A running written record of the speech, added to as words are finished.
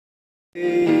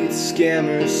Hate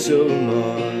scammers so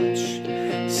much.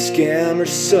 Scammers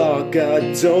suck,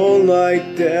 I don't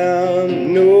like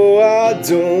them. No, I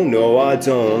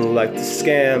don't like the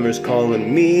scammers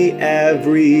calling me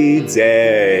every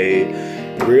day.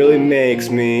 It really makes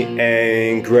me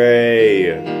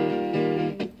angry.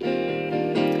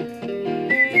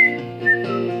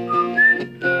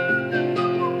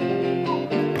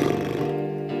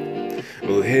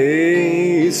 Well,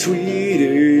 hey,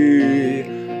 sweetie,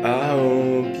 I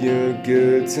hope you're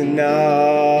good tonight.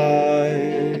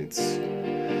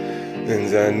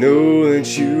 And I know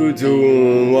that you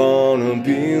don't wanna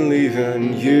be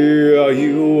leaving. Yeah,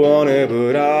 you want it,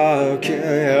 but I can't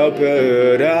help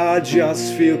it. I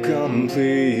just feel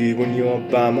complete when you're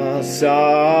by my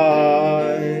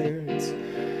side.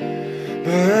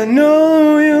 But I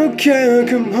know you can't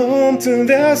come home till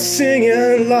they're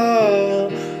singing la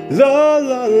la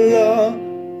la la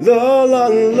la la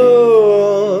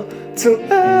la, till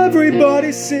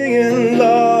everybody's singing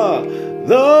la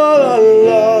la la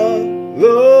la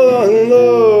la la.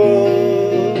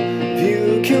 If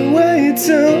you can wait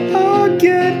till I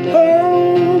get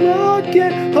home,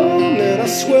 and I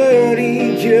swear to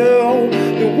you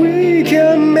that we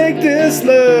can make this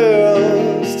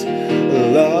last.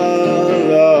 La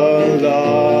la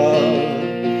la.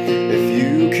 If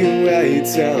you can wait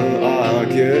till I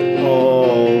get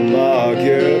home,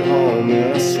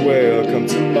 and I swear come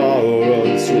tomorrow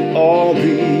this will all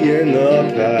be in the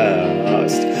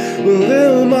past. Well,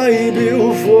 it might be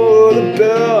for the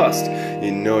best.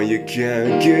 You know you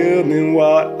can't give me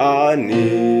what I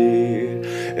need,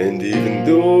 and even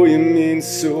though you mean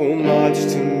so much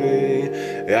to me,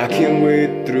 I can't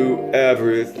wait through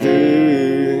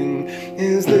everything.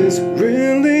 Is this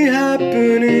really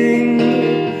happening?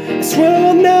 I swear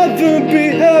I'll never be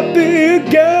happy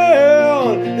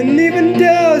again, and even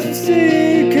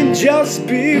destiny can just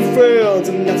be friends.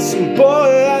 I'm not some boy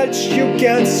that you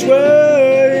can't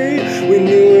sway. We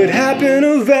knew it'd happen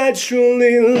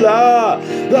eventually. La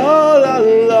la la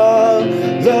la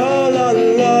la la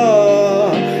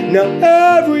la. Now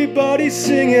everybody's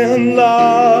singing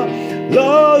la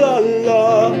la la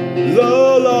la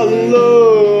la la la.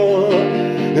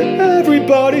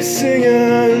 Everybody's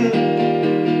singing.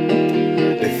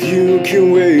 If you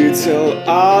can wait till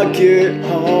I get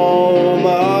home,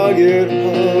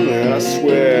 and I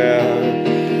swear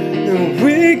that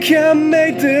we can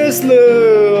make this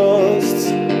last.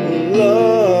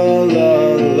 La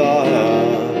la la.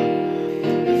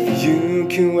 If you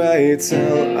can wait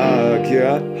till I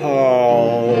get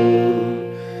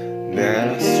home, then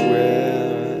I swear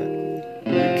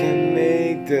we can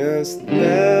make this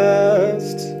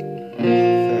last.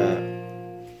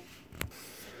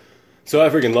 So I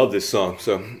freaking love this song,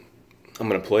 so I'm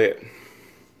gonna play it.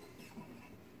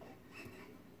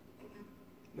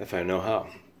 If I know how.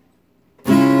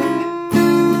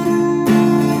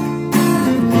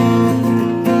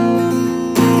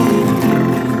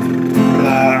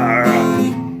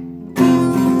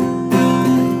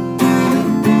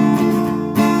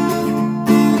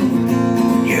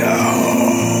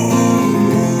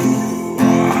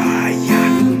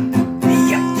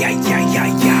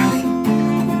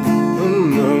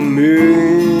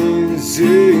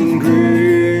 Amazing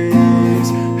grace,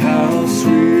 how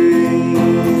sweet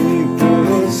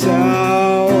the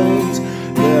sound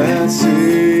that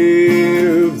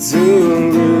saved a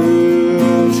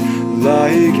wretch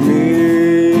like me.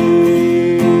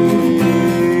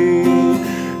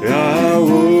 I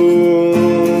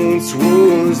once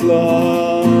was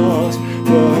lost,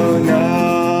 but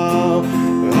now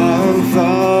I'm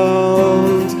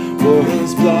found.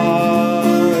 Was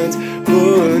blind,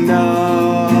 but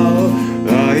now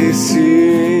I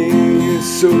see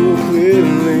so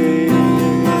clearly.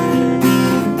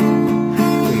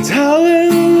 And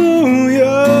hallelujah,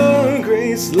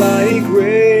 grace like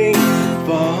rain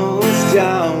falls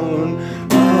down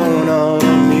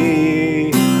on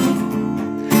me.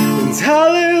 And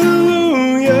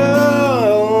hallelujah,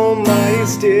 all my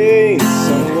stains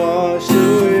are washed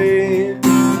away.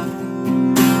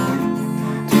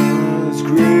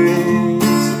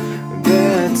 Grace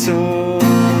that taught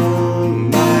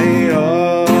my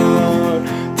heart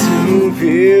to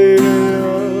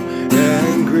feel,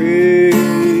 and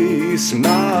grace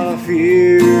my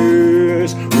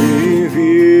fears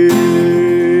revealed.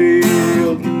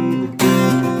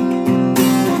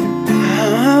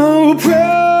 How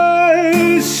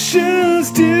precious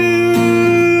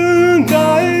did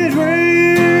thy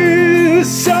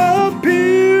grace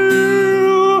appear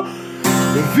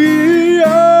the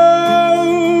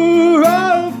hour I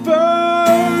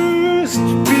first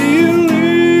believed.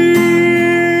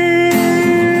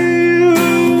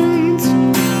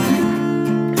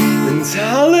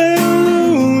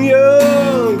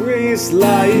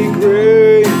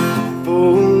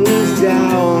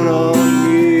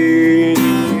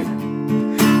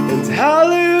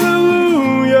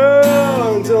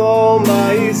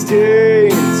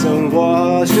 stains and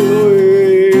washed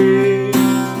away.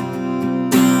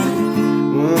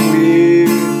 When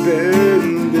we've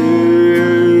been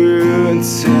there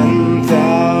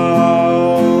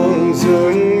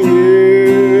 10,000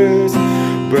 years,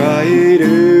 bright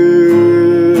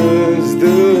as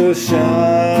the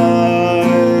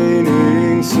shining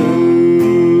sun.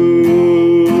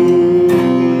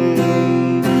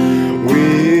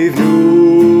 We've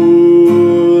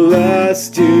no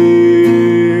last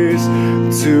years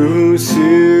to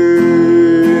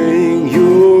sing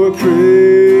your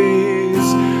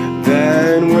praise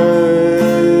than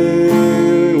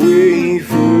when we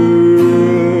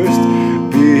first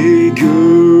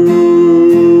begun.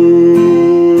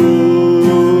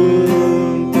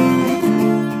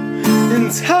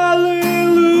 And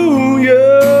hallelujah,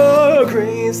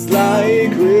 grace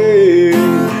like rain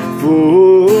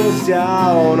falls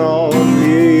down on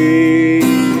me.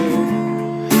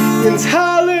 And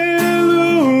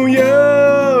hallelujah,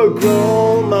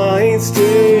 all my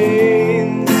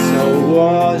stains are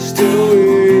washed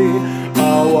away,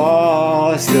 are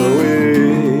washed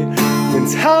away. And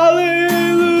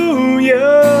hallelujah,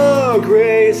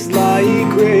 grace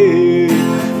like rain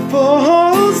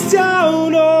falls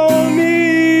down on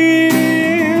me.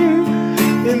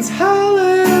 And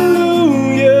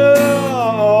hallelujah,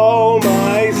 all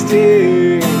my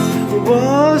stains are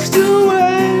washed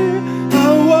away,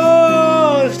 are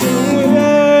washed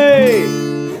away.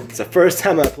 It's the first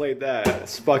time I played that.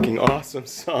 It's a fucking awesome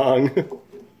song.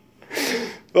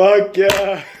 Fuck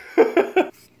yeah.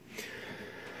 I'm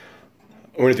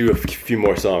gonna do a few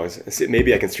more songs.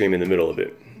 Maybe I can stream in the middle of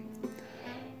it.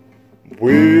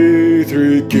 We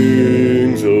three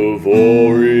kings of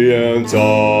Orient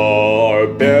are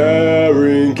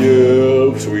bearing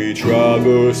gifts. We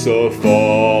traverse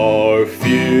afar,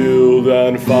 field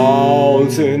and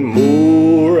fountain,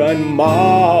 moor and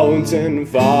mountain,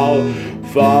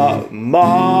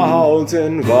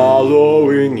 mountain,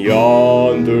 following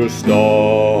yonder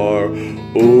star.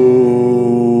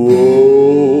 Oh,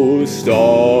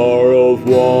 star of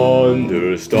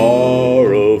wonder,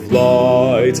 star of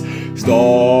light,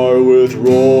 star with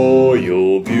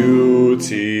royal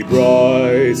beauty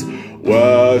bright,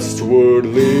 westward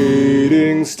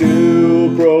leading,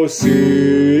 still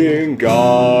proceeding,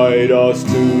 guide us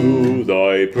to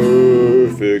thy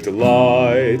perfect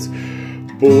light.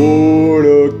 Born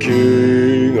a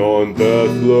king on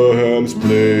Bethlehem's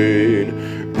plain,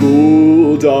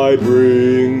 gold I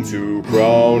bring to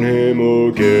crown him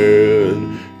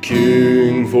again.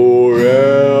 King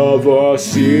forever,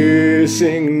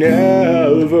 ceasing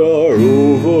never,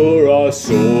 over our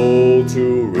soul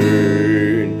to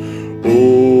reign.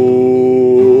 Oh,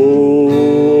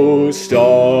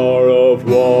 star of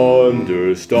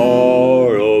wonder,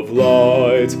 star of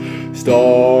light,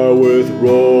 star with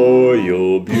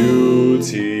royal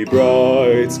beauty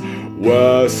bright,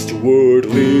 westward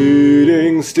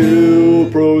leading, still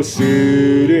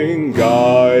proceeding,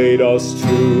 guide us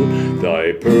to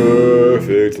thy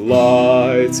perfect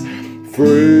light.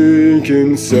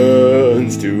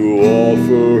 Frankincense to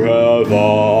offer have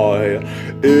I,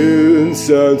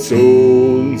 incense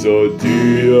owns a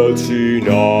deity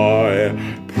nigh,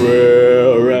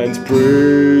 prayer and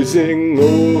praising,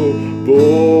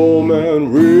 oh,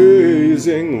 man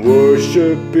raising,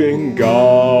 worshipping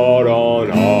God on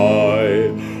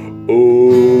high.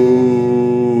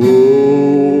 Oh,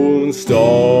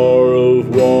 star of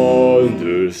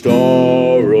wonder,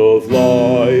 star of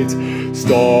light,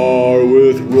 star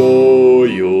with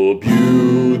royal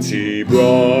beauty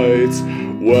bright,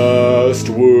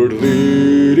 westward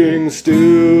leading,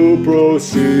 still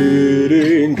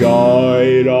proceeding,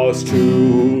 guide us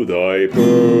to thy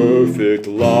perfect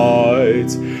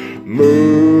light.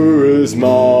 Myrrh is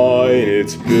mine,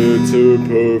 its bitter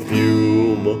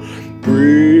perfume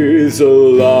breathes a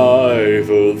life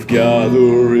of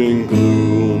gathering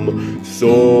gloom,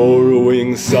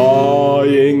 sorrowing,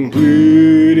 sighing,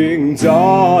 bleeding,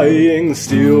 dying,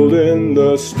 sealed in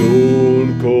the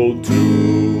stone-cold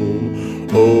tomb.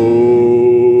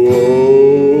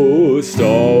 Oh,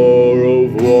 star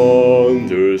of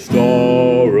wonder,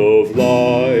 star of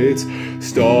light,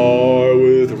 star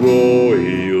with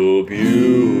royal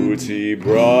beauty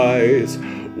bright,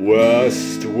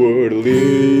 westward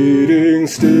leading,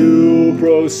 still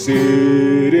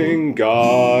proceeding,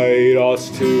 guide us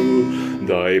to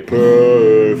thy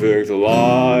perfect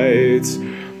light.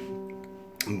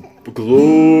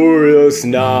 Glorious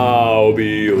now,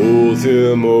 behold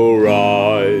him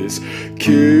arise,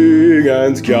 King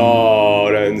and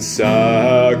God and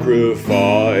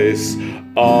sacrifice.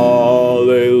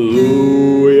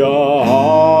 Alleluia,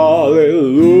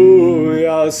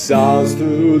 alleluia, sounds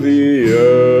through the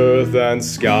earth and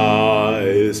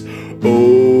skies.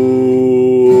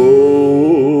 Oh,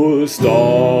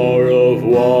 star of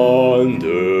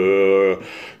wonder,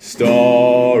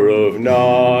 star of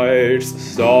night,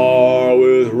 star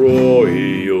with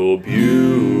royal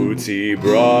beauty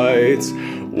bright,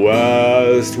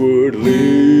 westward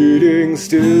leading,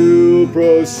 still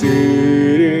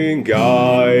proceeding,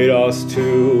 guide us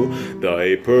to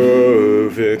thy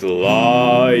perfect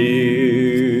light.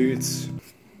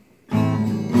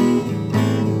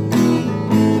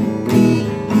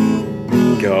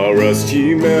 Caress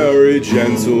ye merry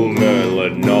gentlemen,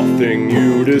 let nothing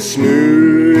you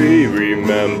dismay.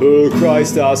 Remember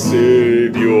Christ our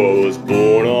Savior was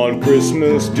born on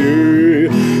Christmas Day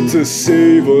to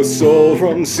save us all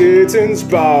from Satan's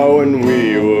power when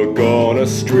we were gone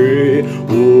astray.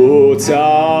 Oh,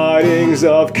 tidings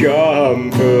of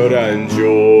comfort and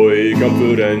joy,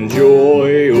 comfort and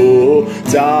joy. Oh,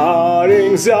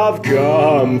 tidings of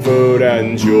comfort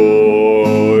and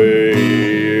joy.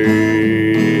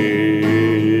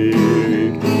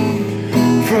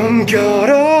 From God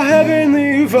our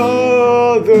heavenly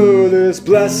Father, this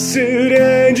blessed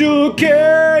angel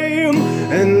came,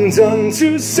 and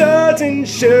unto certain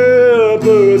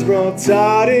shepherds brought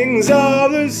tidings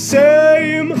of the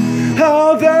same,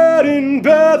 how that in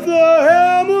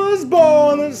Bethlehem was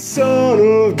born the Son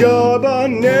of God by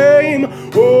name.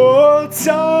 Oh,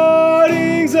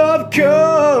 tidings of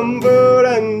comfort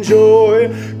and joy,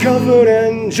 comfort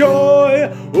and joy.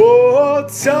 Oh,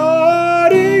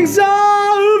 tidings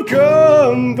of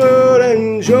comfort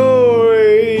and joy.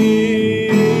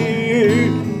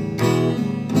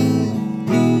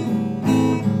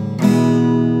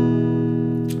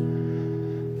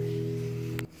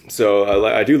 So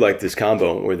I do like this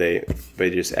combo where they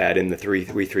just add in the three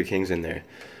kings in there.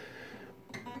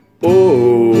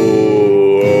 Oh,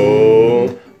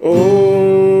 oh,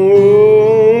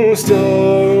 oh,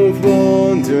 star of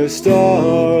wonder,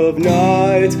 star of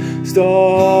night,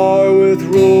 star with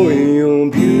royal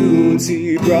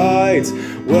beauty bright,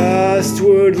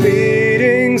 westward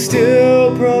leading,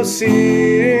 still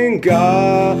proceeding,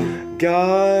 God.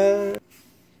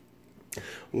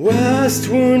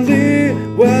 Westward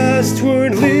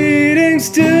leading,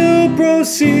 still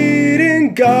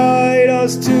proceeding, guide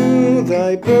us to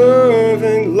thy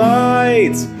perfect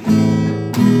light.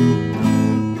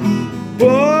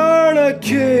 Born a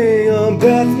king on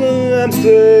Bethlehem's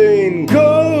plain,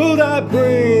 gold I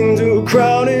bring to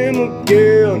crown him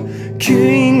again.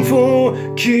 King forever,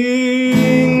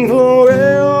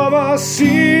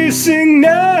 ceasing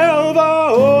never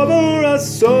over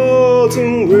us all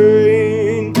to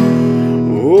reign.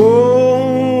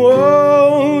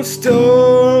 Oh,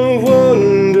 star of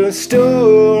wonder,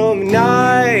 star of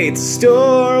night,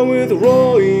 star with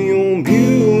royal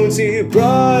beauty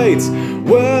bright,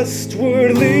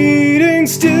 westward leading,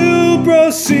 still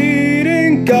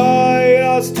proceeding, guide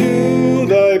us to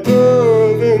thy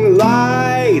perfect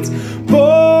light.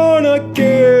 Born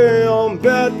again on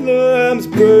Bethlehem's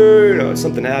bird. Oh,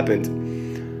 something happened.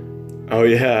 Oh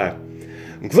yeah.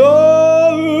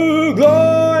 Glorious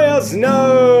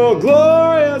now,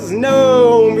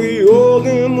 behold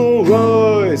him will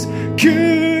rise,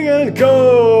 King and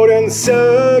God and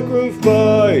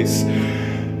sacrifice.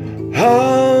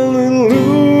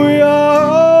 Hallelujah,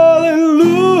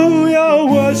 hallelujah,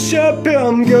 worship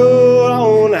him, God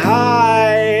on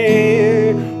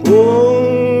high.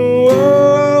 Oh,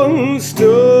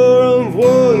 star of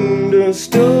wonder,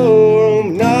 star of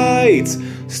night,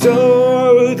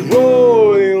 star with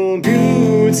royal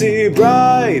beauty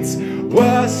bright,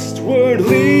 westward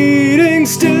leading,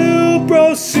 still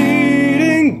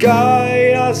proceeding,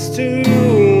 guide us to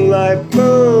thy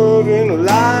perfect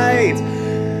light.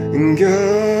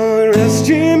 God rest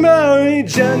ye merry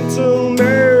gentlemen.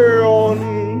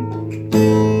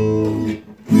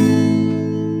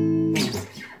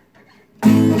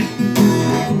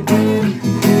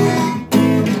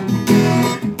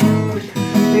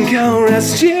 God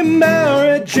rest ye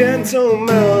merry gentlemen,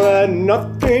 let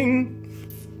nothing.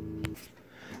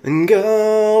 And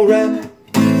go rest.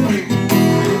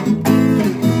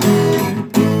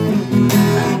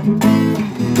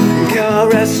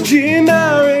 God rest ye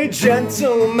merry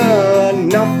gentlemen,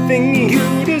 nothing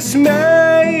you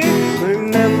dismay.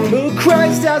 Remember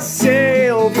Christ our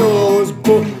Savior was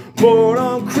born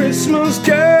on Christmas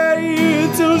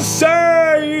Day to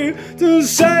save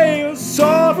us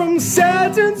all from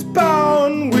Satan's power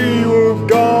when we were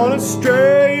gone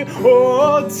astray.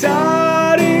 Oh,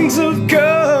 tidings of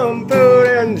comfort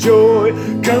and joy,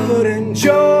 comfort and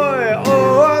joy.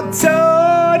 Oh,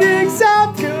 tidings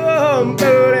of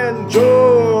comfort and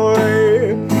joy.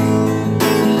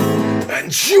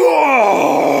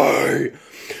 joy.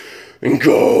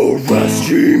 Go rest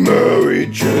ye merry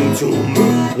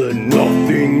gentlemen, let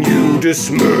nothing you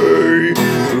dismay.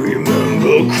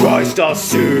 Remember Christ our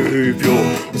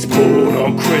Savior was born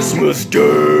on Christmas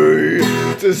Day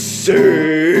to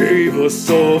save us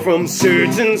all from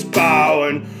Satan's power,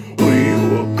 and we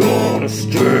were gone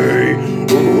astray.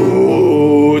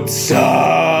 Oh,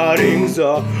 tidings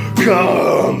of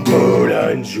comfort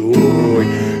and joy,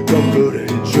 comfort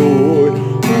and joy.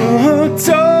 Oh,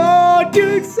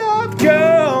 tidings of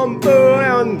comfort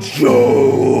and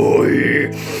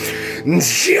joy,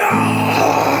 joy.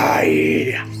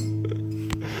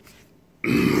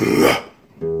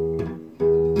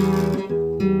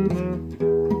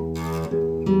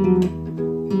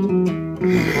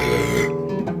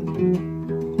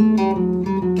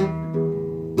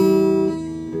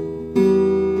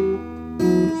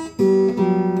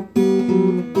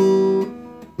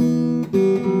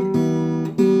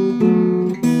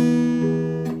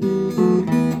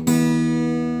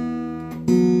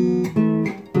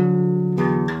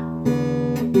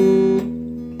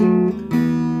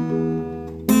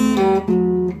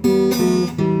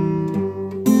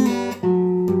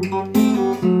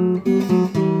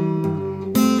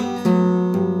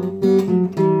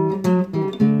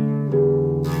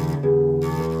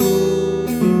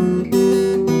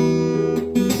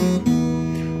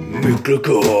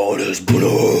 God has been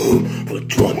home for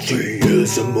 20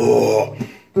 years or more.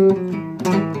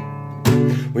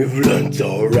 We've lent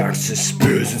our axes,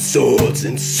 spears and swords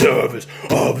in service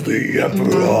of the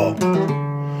Emperor.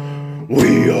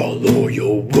 We are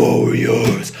loyal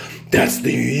warriors, that's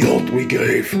the oath we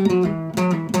gave,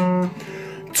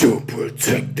 to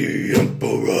protect the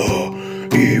Emperor,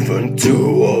 even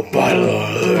to a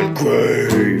violent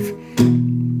grave.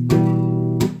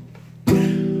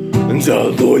 And our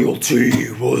loyalty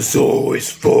was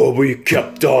always full, we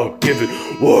kept our given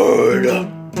word.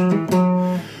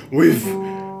 We've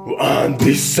on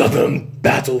these southern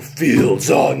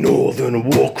battlefields, our northern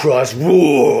war cries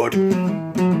roared.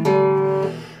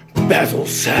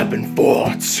 Battles have been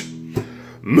fought,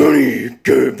 many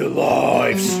gave their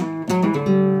lives,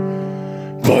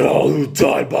 but all who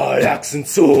died by axe and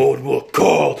sword were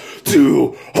called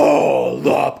to haul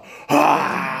up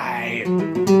high.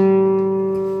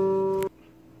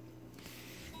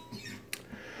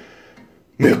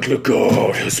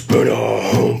 Micklegard has been our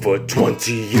home for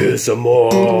 20 years or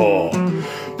more.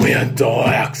 We had our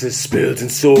axes, spears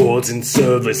and swords in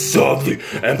service of the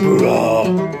Emperor.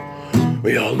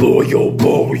 We are loyal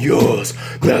warriors,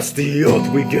 that's the oath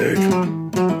we gave,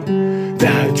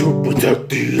 that to protect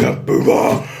the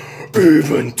Emperor,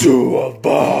 even to a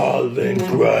violent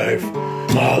grave.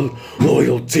 Our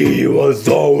loyalty was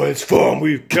always firm,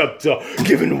 we kept our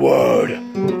given word.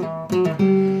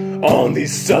 On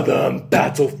these southern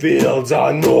battlefields,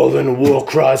 our northern war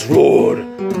cries roared.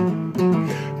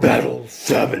 Battles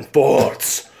have been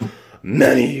fought,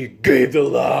 many gave their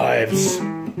lives,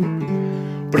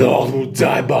 but all who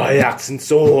died by axe and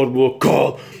sword were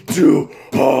called to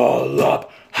haul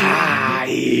up high.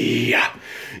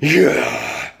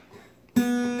 Yeah.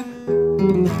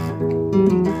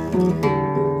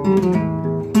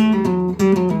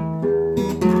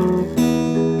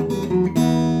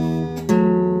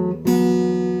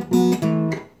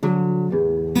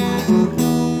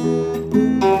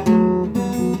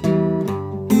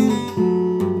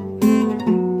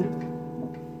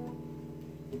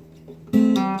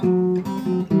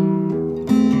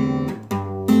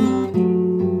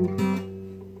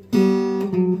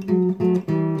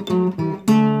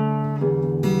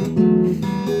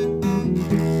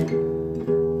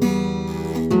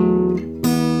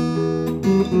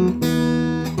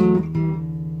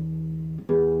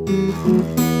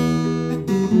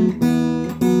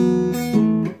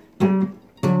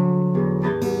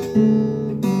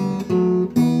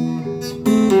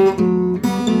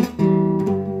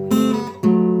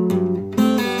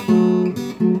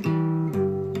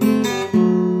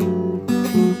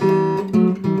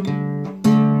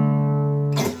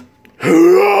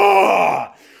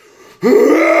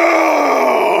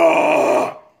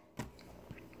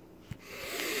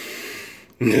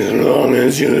 As long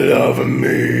as you love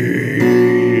me,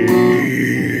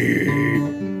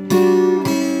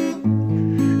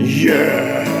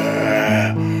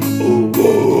 yeah. Oh, oh,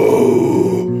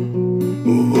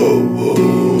 oh, oh,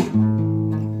 oh.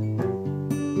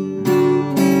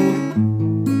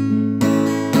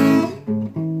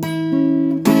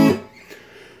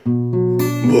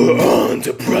 We're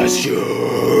under pressure.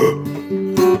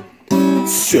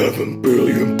 7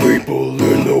 billion people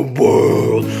in the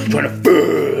world trying to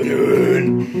fit in.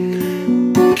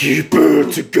 keep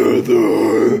it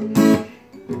together.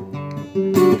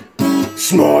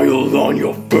 Smile on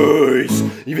your face,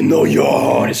 even though your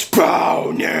heart is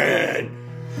frowning.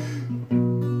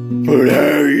 But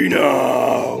hey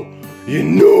now, you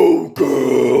know,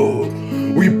 girl,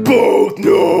 we both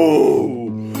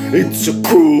know it's a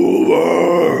cruel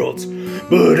world,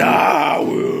 but I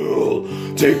will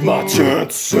take my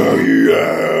chance, say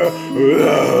yes.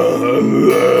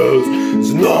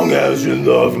 As long as you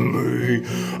love me,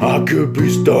 I could be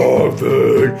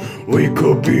starving, we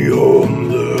could be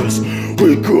homeless,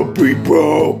 we could be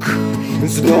broke.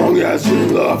 As long as you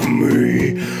love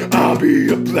me, I'll be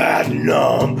a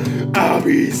platinum, I'll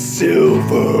be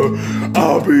silver,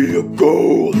 I'll be a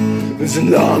gold. As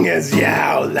long as you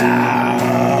la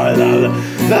la la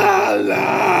la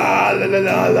la la la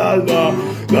la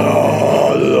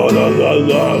la la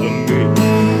love me.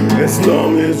 As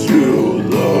long as you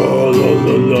la la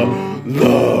la la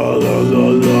la la la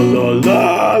la la la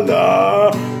la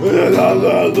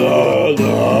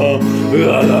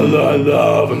la la la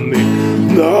love me,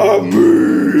 love me.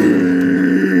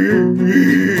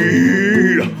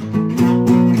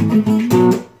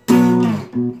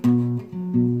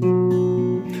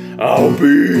 I'll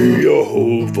be your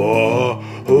hover.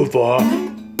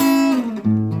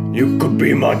 You could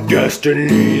be my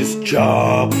destiny's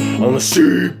child. I'm a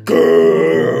sea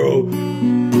girl.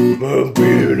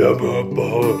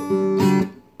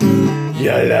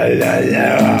 Yeah, la la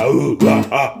la, ooh, ah,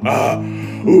 ah, ah.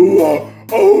 Ooh, ah,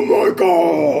 oh my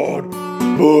God,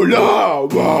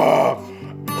 lava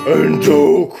and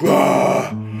don't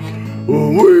cry.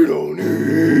 We don't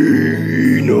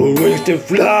need no wings to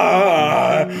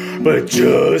fly, but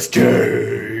just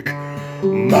take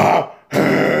my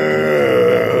hand.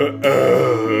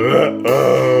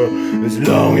 As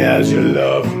long as you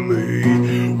love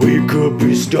me, we could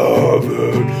be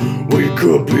starving, we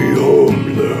could be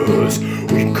homeless,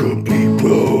 we could be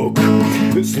broke.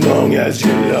 As long as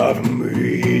you love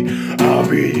me, I'll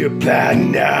be your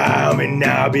platinum, and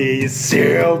I'll be your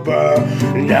silver,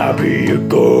 and I'll be your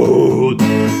gold.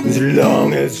 As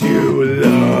long as you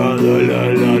la la la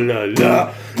la la la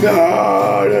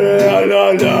la la la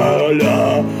la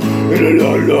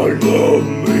la love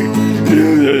me.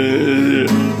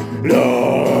 La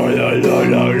la la la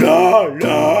la la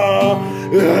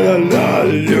la la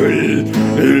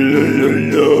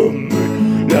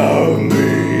love me.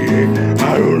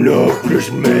 I don't know if this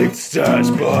makes sense,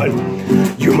 but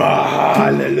you my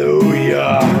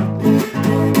hallelujah.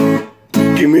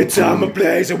 Give me a time and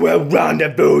place and we'll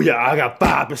rendezvous. Yeah, I got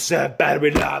 5%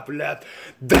 battery life left.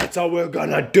 That's all we're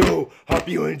gonna do. Hope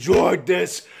you enjoyed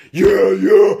this. Yeah,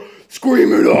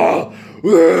 scream it all.